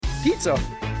Pizza?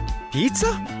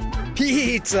 Pizza?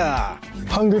 Pizza!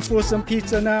 Hungry for some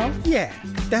pizza now? Yeah,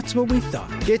 that's what we thought.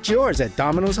 Get yours at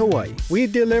Domino's Hawaii. We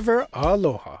deliver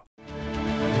aloha.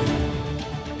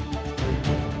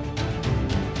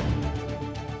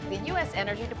 The U.S.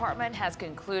 Energy Department has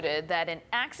concluded that an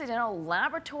accidental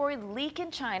laboratory leak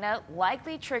in China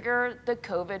likely triggered the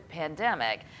COVID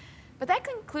pandemic. But that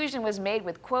conclusion was made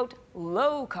with, quote,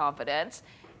 low confidence.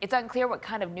 It's unclear what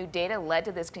kind of new data led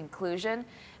to this conclusion,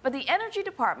 but the Energy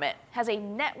Department has a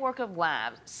network of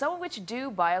labs, some of which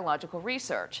do biological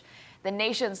research. The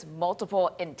nation's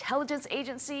multiple intelligence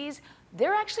agencies,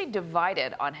 they're actually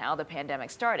divided on how the pandemic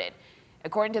started.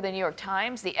 According to the New York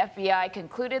Times, the FBI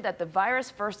concluded that the virus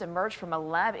first emerged from a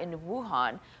lab in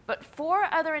Wuhan, but 4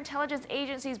 other intelligence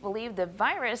agencies believe the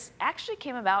virus actually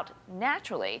came about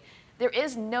naturally. There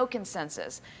is no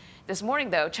consensus. This morning,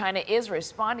 though, China is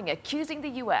responding, accusing the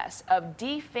U.S. of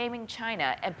defaming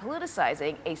China and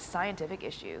politicizing a scientific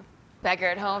issue. Back here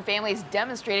at home, families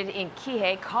demonstrated in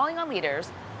Kihei, calling on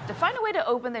leaders to find a way to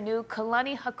open the new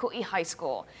Kalani Haku'i High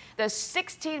School. The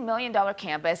 $16 million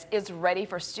campus is ready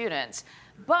for students.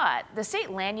 But the State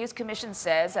Land Use Commission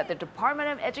says that the Department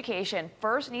of Education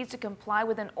first needs to comply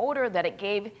with an order that it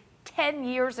gave 10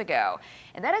 years ago,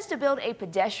 and that is to build a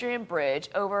pedestrian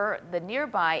bridge over the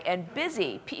nearby and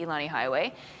busy Pi'ilani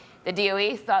Highway. The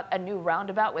DOE thought a new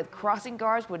roundabout with crossing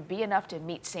guards would be enough to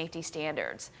meet safety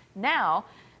standards. Now,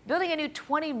 building a new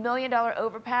 $20 million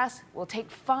overpass will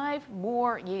take 5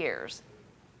 more years.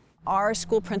 Our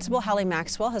school principal, Hallie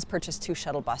Maxwell, has purchased 2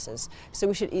 shuttle buses, so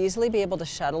we should easily be able to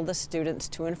shuttle the students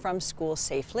to and from school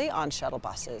safely on shuttle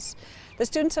buses. The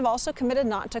students have also committed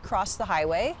not to cross the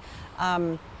highway.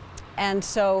 And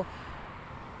so,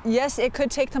 yes, it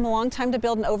could take them a long time to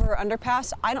build an over or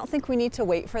underpass. I don't think we need to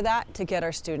wait for that to get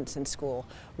our students in school.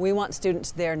 We want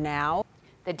students there now.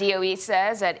 The DOE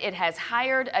says that it has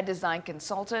hired a design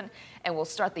consultant and will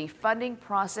start the funding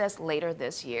process later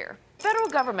this year. The federal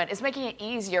government is making it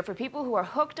easier for people who are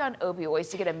hooked on opioids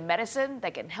to get a medicine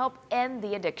that can help end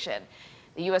the addiction.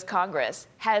 The U.S. Congress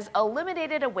has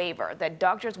eliminated a waiver that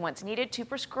doctors once needed to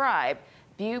prescribe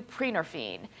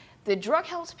buprenorphine. The drug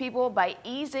helps people by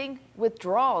easing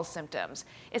withdrawal symptoms.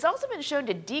 It's also been shown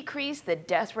to decrease the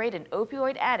death rate in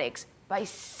opioid addicts by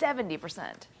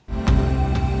 70%.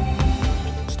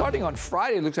 Starting on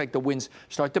Friday, it looks like the winds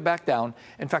start to back down.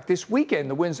 In fact, this weekend,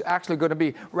 the wind's actually going to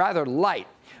be rather light.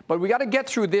 But we got to get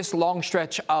through this long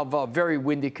stretch of very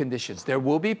windy conditions. There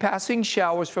will be passing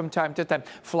showers from time to time.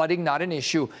 Flooding, not an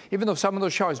issue, even though some of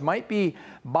those showers might be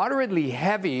moderately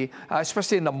heavy,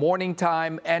 especially in the morning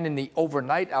time and in the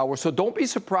overnight hours. So don't be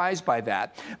surprised by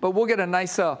that. But we'll get a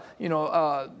nice,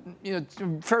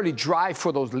 fairly dry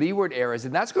for those leeward areas.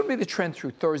 And that's going to be the trend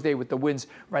through Thursday with the winds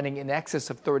running in excess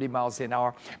of 30 miles an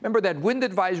hour. Remember that wind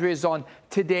advisory is on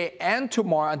today and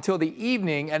tomorrow until the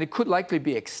evening, and it could likely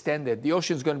be extended. The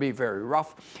ocean's going to be very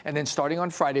rough. And then starting on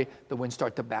Friday, the winds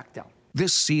start to back down.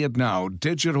 This See It Now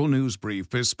digital news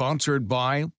brief is sponsored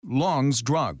by Long's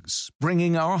Drugs,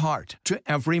 bringing our heart to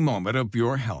every moment of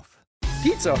your health.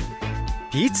 Pizza?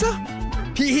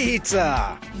 Pizza?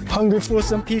 Pizza! Hungry for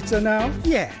some pizza now?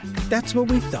 Yeah, that's what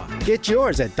we thought. Get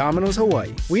yours at Domino's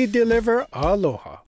Hawaii. We deliver aloha.